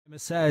A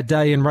sad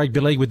day in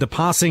rugby league with the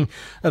passing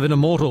of an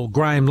immortal,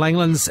 Graeme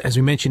Langlands. As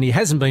we mentioned, he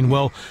hasn't been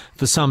well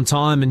for some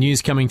time, and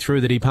news coming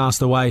through that he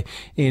passed away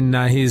in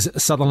his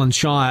Sutherland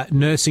Shire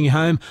nursing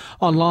home.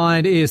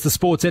 Online is the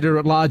sports editor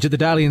at large at the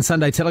Daily and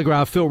Sunday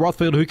Telegraph, Phil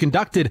Rothfield, who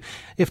conducted,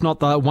 if not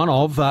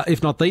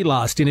the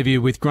last interview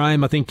with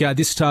Graeme, I think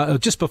this time,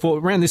 just before,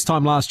 around this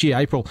time last year,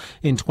 April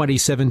in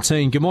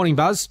 2017. Good morning,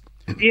 Buzz.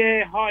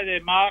 Yeah, hi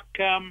there, Mark.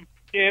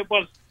 It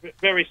was a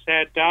very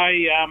sad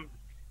day.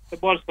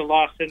 It was the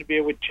last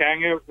interview with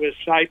Changa. It was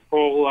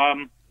April,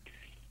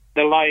 at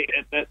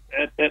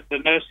the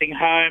nursing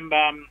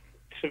home.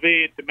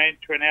 Severe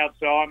dementia and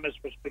Alzheimer's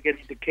was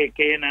beginning to kick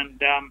in. And,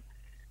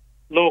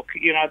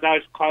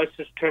 those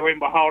closest to him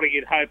were holding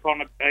his hope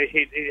on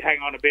he'd hang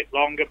on a bit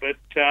longer. But,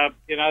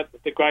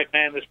 the great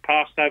man has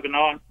passed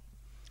overnight.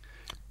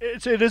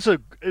 It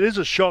is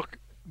a shock,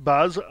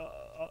 Buzz.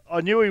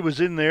 I knew he was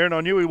in there and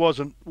I knew he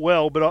wasn't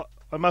well, but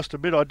I must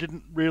admit I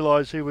didn't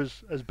realise he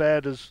was as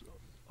bad as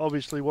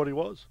obviously what he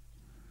was.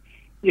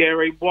 Yeah,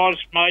 he was,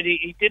 mate.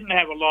 He didn't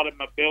have a lot of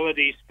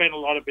mobility. He spent a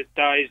lot of his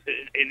days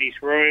in his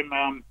room.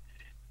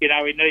 He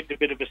needed a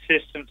bit of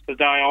assistance the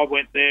day I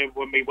went there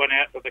when we went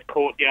out to the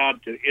courtyard,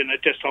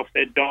 just off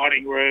their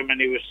dining room, and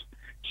he was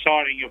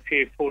signing a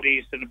few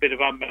footies and a bit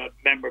of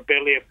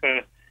memorabilia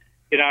for,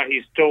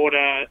 his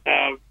daughter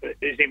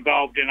is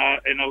involved in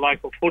a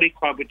local footy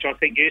club, which I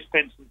think you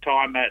spent some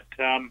time at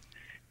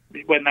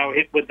when they were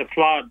hit with the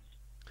floods.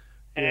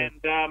 Yeah.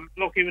 And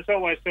he was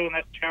always doing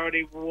that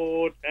charity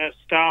ward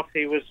stuff.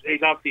 He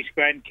loved his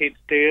grandkids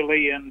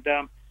dearly, and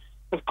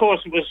of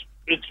course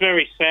it's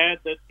very sad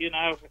that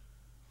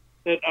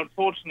that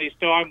unfortunately he's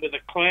dying with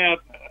a cloud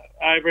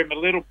over him a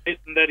little bit,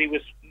 and that he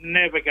was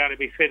never going to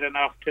be fit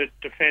enough to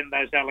defend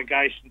those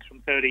allegations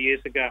from 30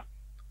 years ago.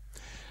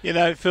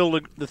 Phil,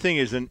 the thing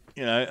is, and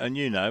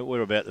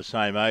we're about the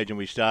same age, and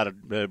we started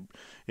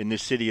in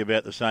this city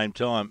about the same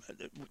time.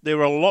 There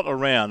were a lot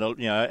around,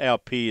 our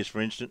peers, for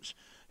instance,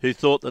 who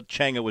thought that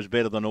Changa was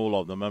better than all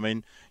of them. I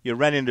mean, you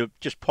ran into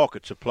just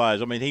pockets of players.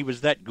 I mean, he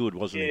was that good,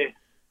 wasn't he?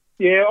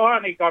 Yeah, I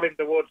only got him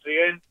towards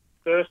the end,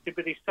 thirsty,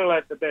 but he still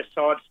had the best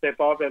sidestep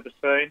I've ever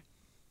seen.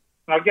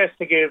 And I guess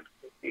to give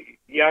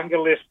younger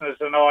listeners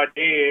an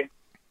idea,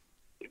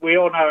 we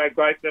all know how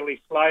great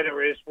Billy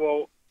Slater is.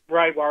 Well,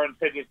 Ray Warren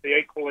said he's the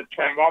equal of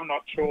Changa. I'm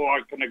not sure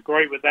I can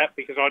agree with that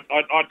because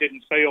I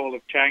didn't see all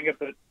of Changa,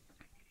 but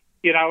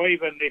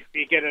even if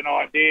you get an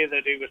idea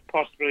that he was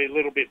possibly a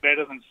little bit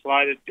better than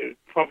Slater, to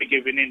probably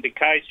give an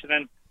indication.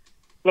 And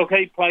look,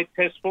 he played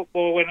Test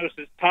football when it was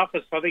his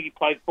toughest. I think he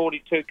played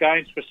 42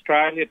 games for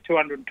Australia,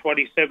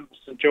 227 for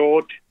St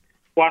George,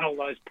 won all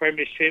those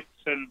premierships.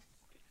 And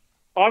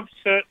I've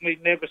certainly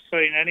never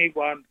seen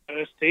anyone,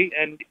 Kirsty,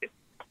 and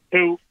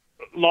who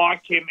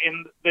like him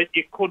in that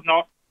you could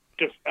not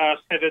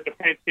set a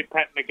defensive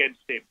pattern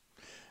against him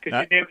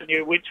because you never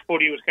knew which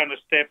foot he was going to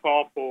step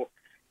off or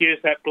use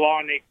that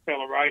blinding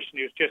acceleration.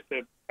 He was just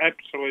an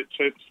absolute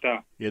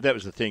superstar. Yeah, that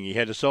was the thing. He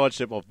had a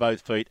sidestep off both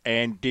feet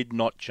and did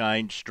not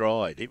change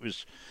stride. It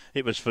was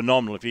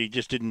phenomenal if he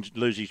just didn't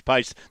lose his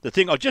pace. The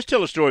thing, I'll just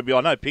tell a story.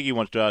 I know Piggy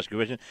wants to ask a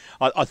question.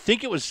 I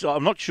think it was,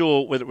 I'm not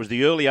sure whether it was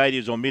the early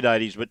 80s or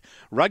mid-80s, but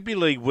Rugby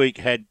League Week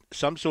had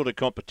some sort of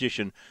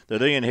competition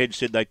that Ian Head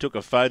said they took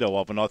a photo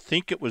of, and I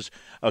think it was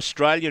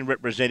Australian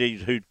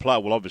representatives who'd play,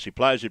 well, obviously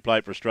players who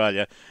played for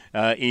Australia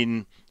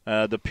in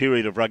the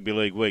period of Rugby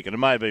League Week, and it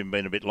may have even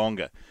been a bit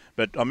longer.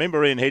 But I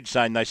remember Ian Head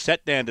saying they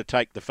sat down to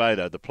take the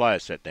photo, the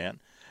players sat down,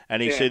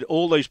 and he said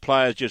all these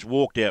players just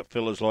walked out,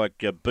 fellas like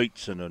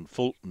Beatson and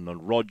Fulton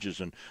and Rogers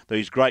and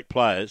these great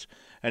players,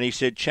 and he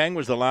said Chang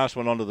was the last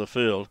one onto the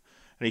field,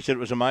 and he said it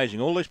was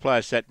amazing. All these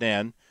players sat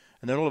down,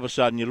 and then all of a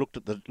sudden you looked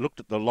at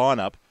the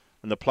lineup,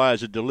 and the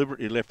players had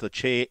deliberately left the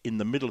chair in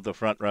the middle of the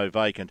front row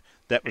vacant.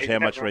 That was how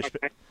much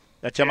respect.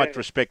 That's how much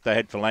respect they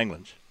had for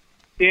Langlands.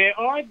 Yeah,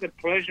 I had the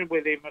pleasure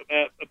with him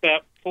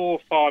about 4 or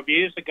 5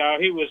 years ago.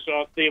 He was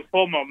the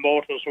former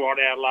Immortals were on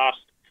our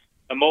last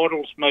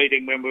Immortals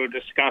meeting when we were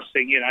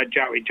discussing,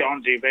 Joey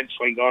Johns. He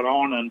eventually got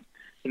on, and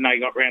they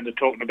got round to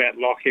talking about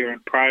Lockyer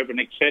and Provan,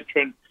 etc.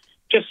 And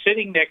just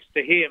sitting next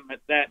to him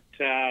at that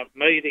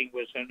meeting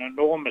was an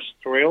enormous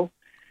thrill.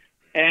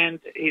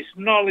 And his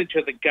knowledge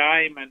of the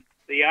game and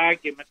the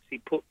arguments he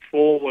put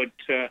forward,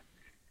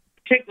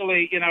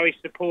 particularly, he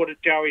supported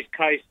Joey's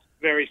case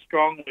very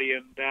strongly,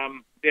 and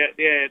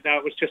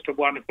it was just a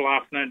wonderful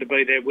afternoon to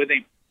be there with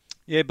him.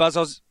 Yeah,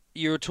 Buzz,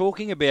 you were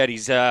talking about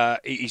his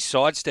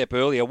sidestep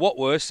earlier. What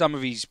were some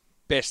of his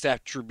best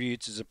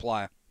attributes as a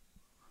player?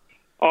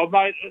 Oh,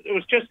 mate, it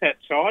was just that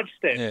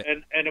sidestep,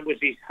 and it was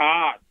his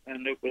heart,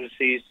 and it was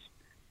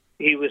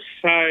he was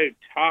so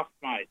tough,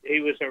 mate. He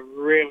was a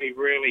really,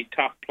 really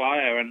tough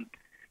player, and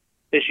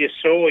as you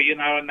saw, in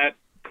that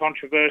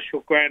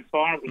controversial grand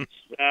final, it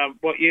was,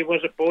 what year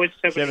was it, boys?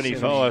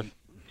 75.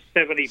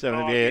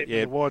 75.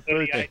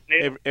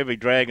 Yeah. Every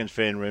Dragons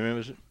fan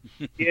remembers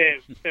it. Yeah,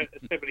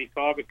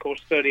 75, of course,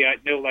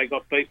 38-0, they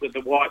got beat with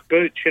the white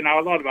boots. A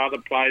lot of other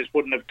players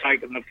wouldn't have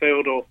taken the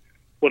field or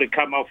would have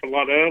come off a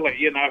lot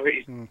earlier.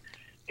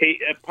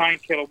 a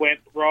painkiller went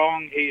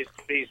wrong. His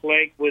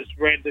leg was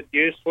rendered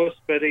useless,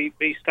 but he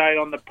stayed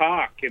on the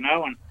park, and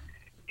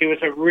he was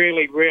a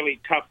really, really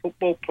tough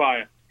football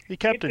player. He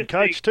captain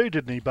coach too,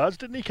 didn't he, Buzz?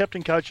 Didn't he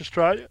captain coach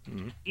Australia?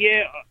 Mm-hmm.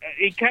 Yeah,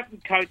 he captain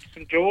coached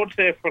St George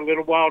there for a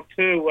little while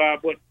too,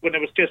 when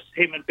it was just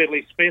him and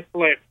Billy Smith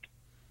left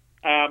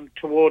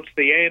towards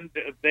the end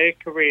of their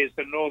careers,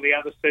 and all the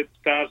other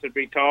superstars had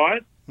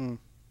retired. Mm.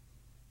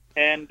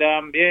 And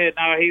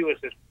he was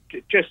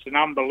just an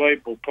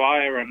unbelievable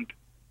player, and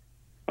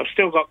I've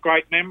still got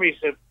great memories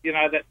of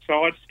that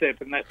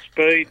sidestep and that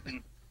speed.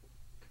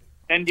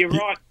 And you're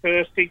right,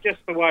 Kirsty,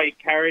 just the way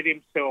he carried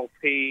himself.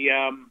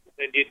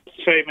 And you'd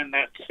see him in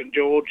that St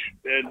George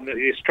and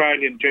the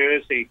Australian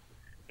jersey.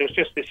 There was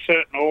just this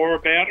certain aura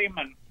about him,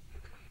 and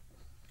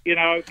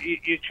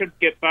you should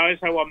get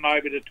Bozo on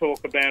maybe to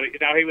talk about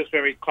it. He was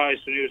very close,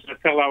 and he was a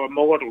fellow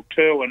immortal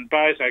too. And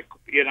Bozo,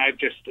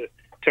 just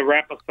to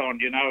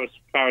Rapathon, as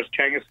far as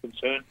Changa's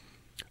concerned.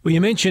 Well,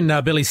 you mentioned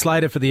Billy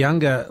Slater for the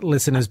younger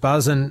listeners,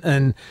 Buzz,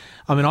 and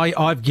I mean,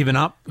 I've given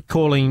up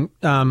calling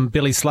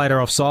Billy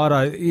Slater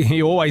offside.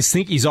 You always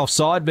think he's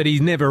offside, but he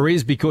never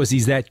is because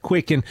he's that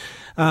quick. And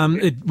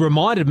it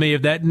reminded me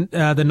of that the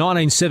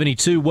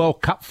 1972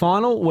 World Cup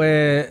final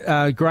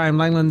where Graeme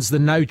Langlands, the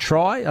no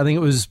try. I think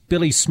it was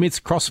Billy Smith's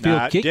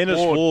crossfield kick. Dennis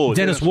Ward.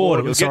 Dennis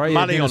Ward. You'll get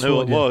money on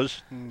who it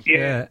was.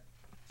 Yeah,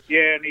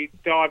 and he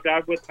dived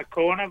over in the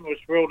corner and was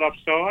ruled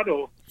offside.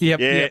 Or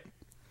Yep.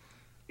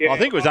 I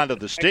think it was under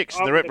the sticks.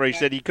 The referee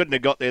said he couldn't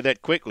have got there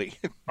that quickly.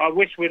 I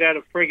wish we'd had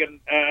a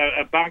friggin'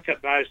 a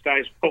bucket those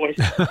days, boys.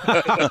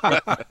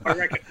 I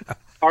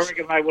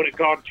reckon they would have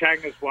gone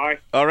Changa's way.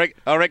 I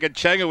reckon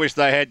Changa wished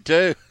they had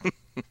too.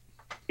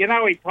 He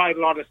played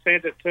a lot of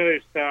centre too,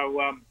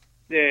 so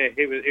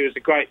he was a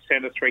great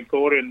centre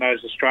three-quarter in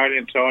those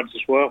Australian sides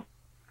as well.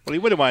 Well, he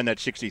would have won that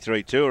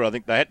 63 tour. I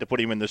think they had to put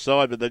him in the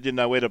side, but they didn't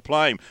know where to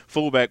play him.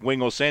 Fullback,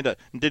 wing or centre.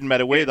 It didn't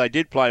matter where they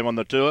did play him on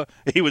the tour.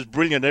 He was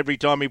brilliant every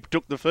time he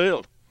took the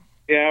field.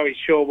 Yeah, he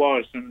sure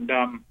was. And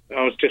I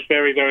was just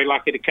very, very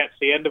lucky to catch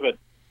the end of it.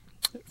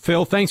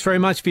 Phil, thanks very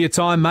much for your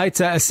time, mate.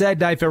 A sad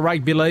day for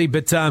rugby league,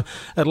 but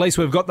at least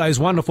we've got those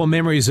wonderful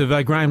memories of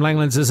Graeme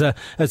Langlands as a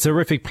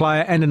terrific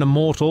player and an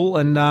immortal.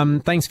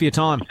 And thanks for your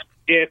time.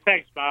 Yeah,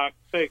 thanks, Mark.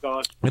 See you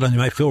guys. Good on you,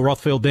 mate. Phil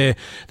Rothfield there,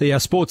 the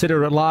sports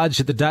editor at large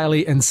at the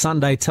Daily and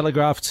Sunday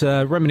Telegraph,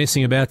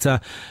 reminiscing about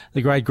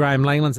the great Graeme Langlands.